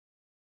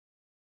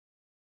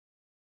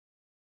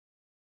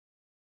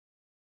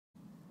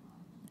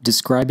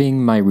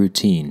Describing my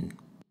routine.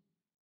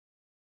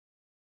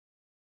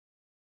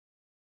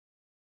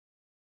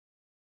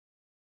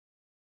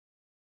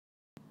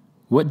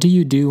 What do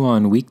you do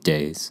on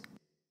weekdays?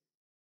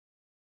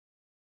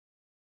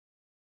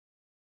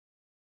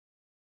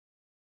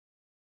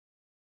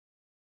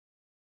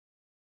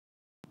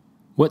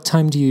 What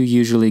time do you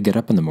usually get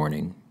up in the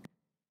morning?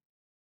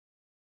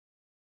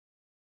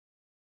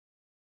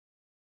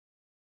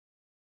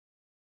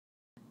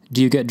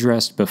 Do you get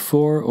dressed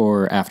before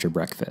or after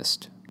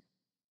breakfast?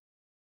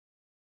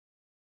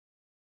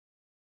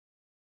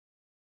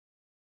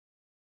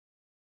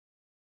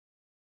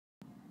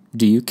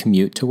 Do you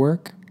commute to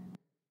work?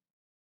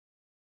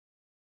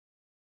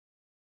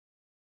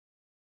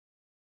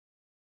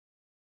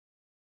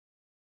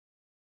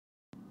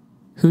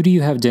 Who do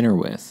you have dinner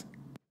with?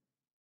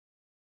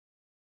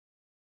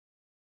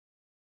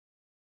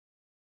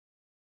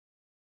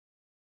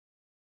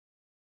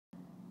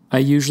 I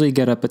usually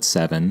get up at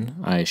 7.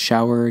 I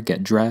shower,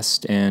 get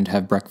dressed, and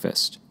have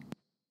breakfast.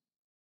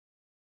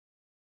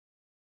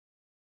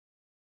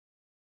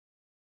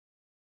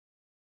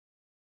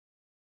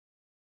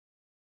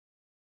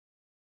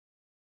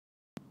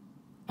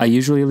 I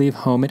usually leave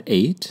home at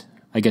 8.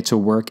 I get to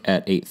work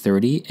at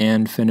 8:30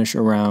 and finish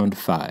around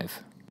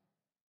 5.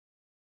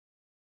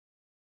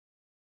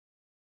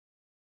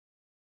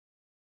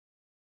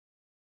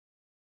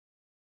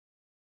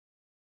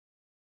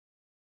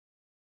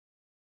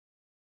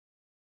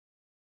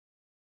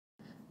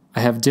 I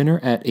have dinner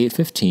at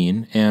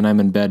 8:15 and I'm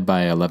in bed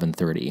by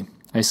 11:30.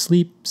 I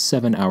sleep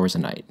 7 hours a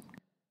night.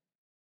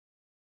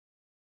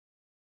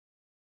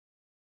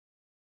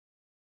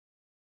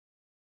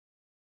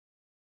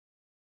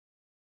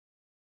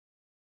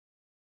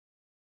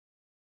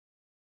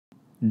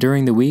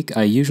 During the week,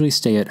 I usually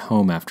stay at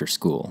home after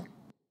school.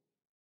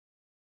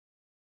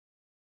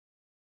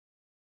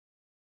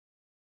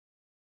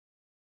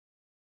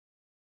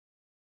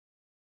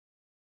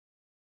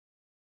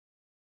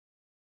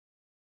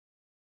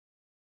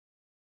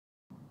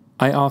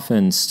 I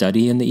often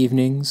study in the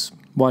evenings,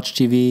 watch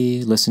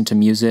TV, listen to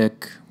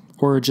music,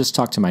 or just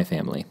talk to my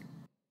family.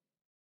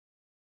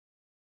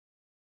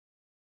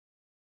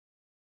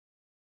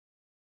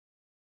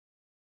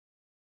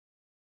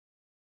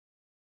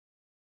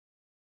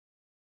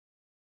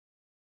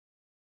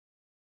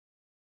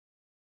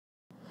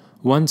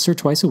 Once or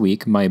twice a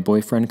week, my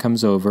boyfriend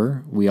comes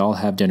over, we all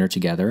have dinner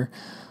together,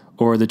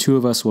 or the two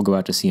of us will go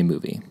out to see a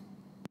movie.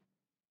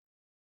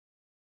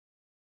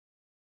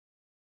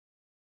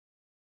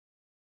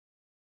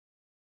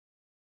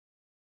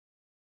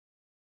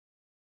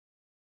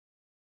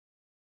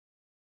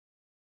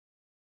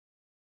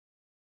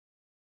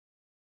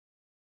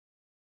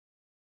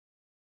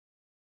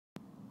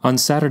 On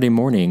Saturday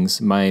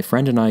mornings, my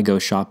friend and I go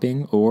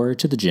shopping or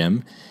to the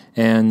gym,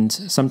 and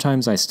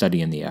sometimes I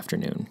study in the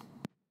afternoon.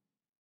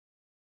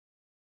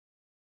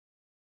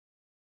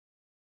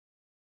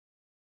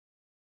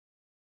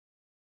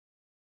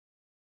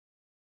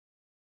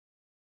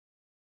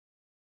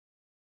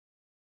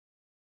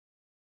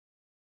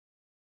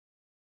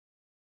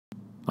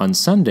 On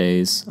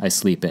Sundays, I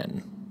sleep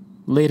in.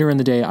 Later in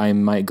the day, I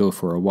might go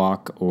for a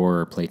walk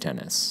or play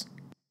tennis.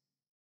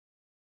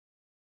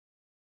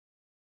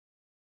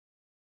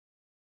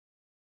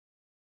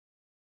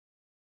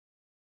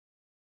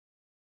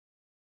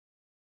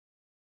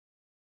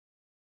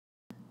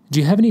 Do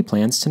you have any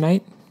plans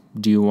tonight?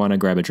 Do you want to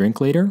grab a drink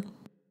later?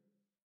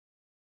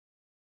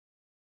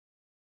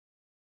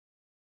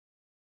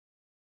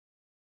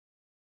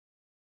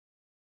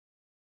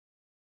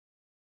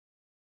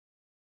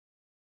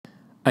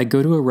 I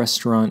go to a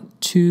restaurant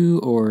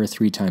 2 or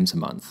 3 times a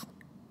month.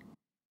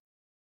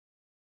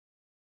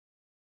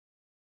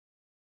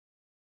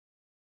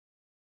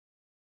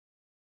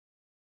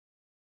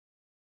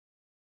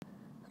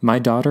 My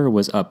daughter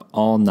was up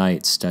all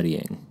night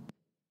studying.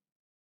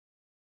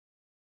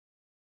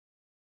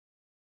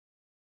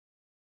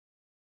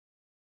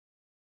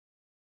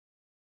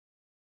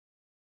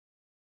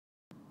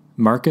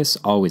 Marcus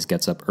always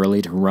gets up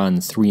early to run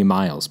 3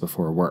 miles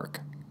before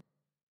work.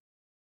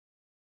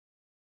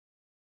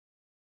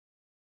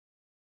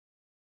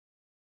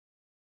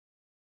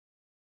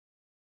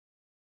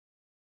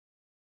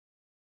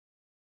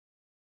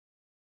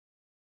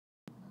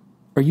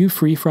 Are you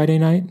free Friday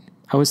night?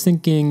 I was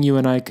thinking you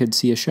and I could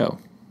see a show.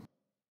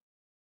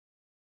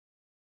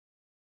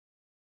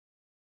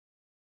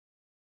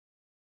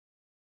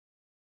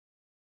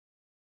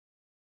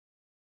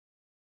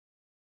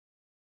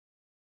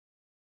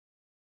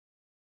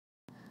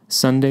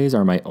 Sundays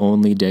are my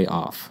only day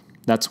off.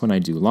 That's when I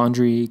do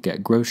laundry,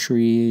 get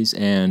groceries,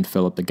 and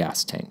fill up the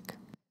gas tank.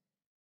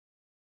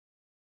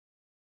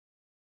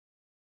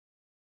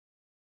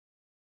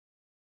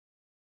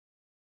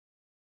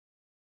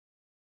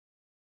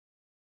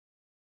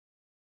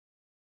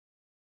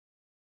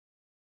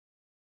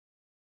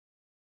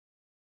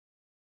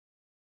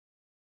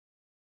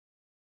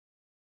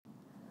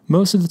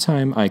 Most of the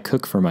time, I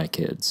cook for my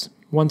kids.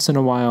 Once in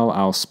a while,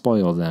 I'll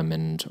spoil them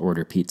and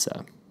order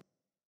pizza.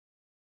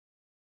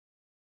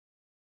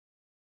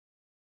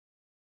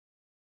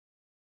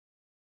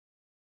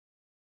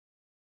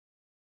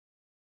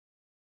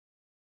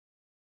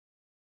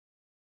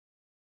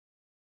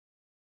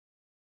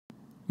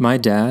 My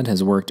dad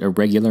has worked a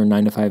regular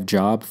 9 to 5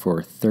 job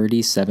for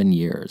 37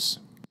 years.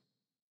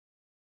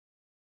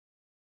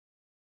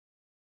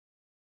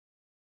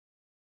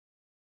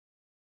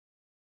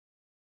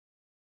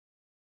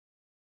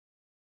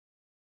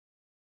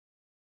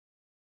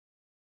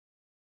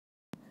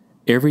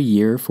 Every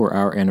year for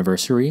our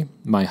anniversary,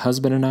 my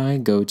husband and I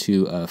go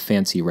to a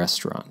fancy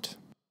restaurant.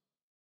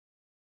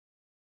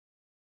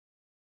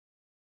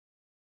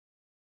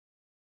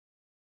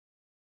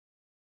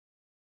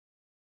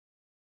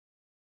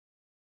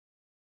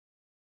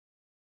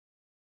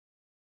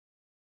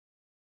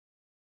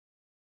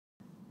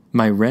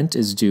 My rent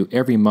is due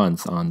every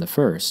month on the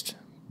 1st,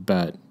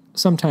 but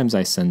sometimes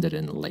I send it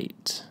in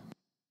late.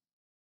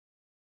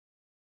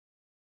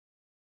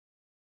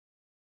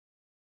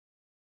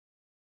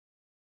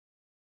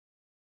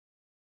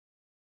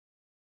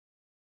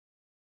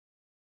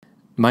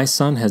 My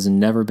son has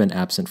never been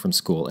absent from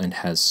school and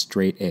has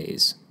straight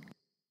A's.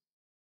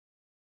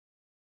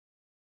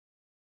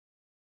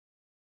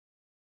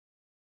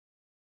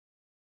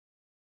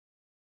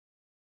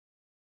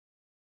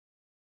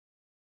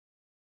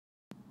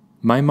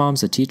 My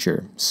mom's a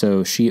teacher,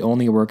 so she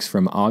only works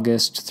from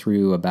August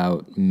through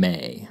about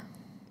May.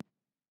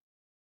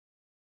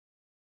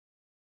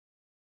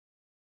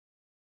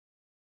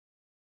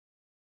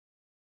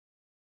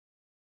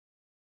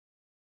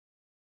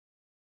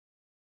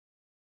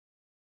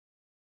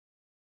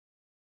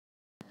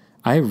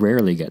 I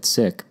rarely get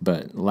sick,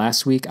 but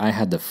last week I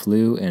had the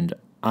flu and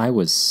I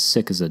was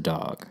sick as a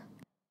dog.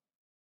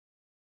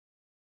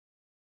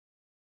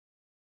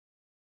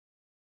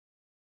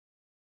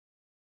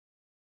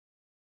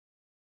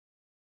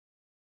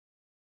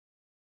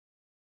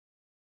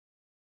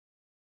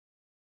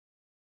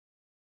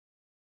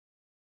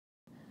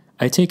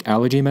 I take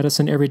allergy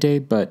medicine every day,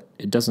 but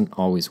it doesn't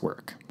always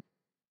work.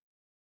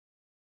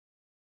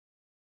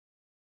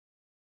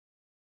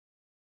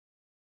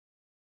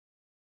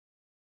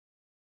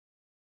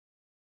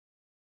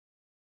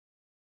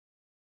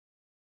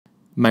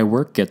 My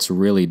work gets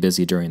really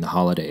busy during the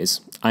holidays.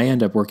 I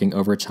end up working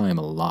overtime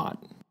a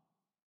lot.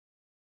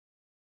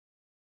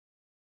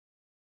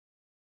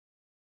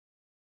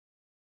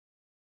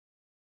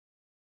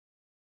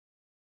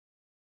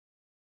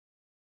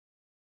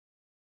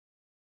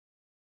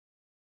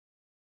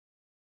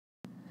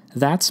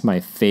 That's my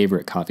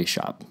favorite coffee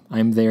shop.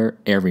 I'm there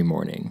every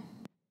morning.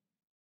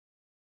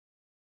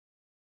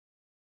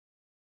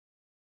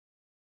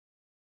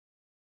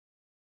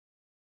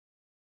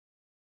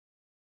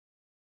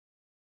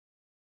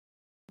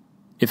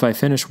 If I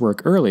finish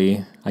work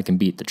early, I can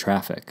beat the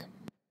traffic.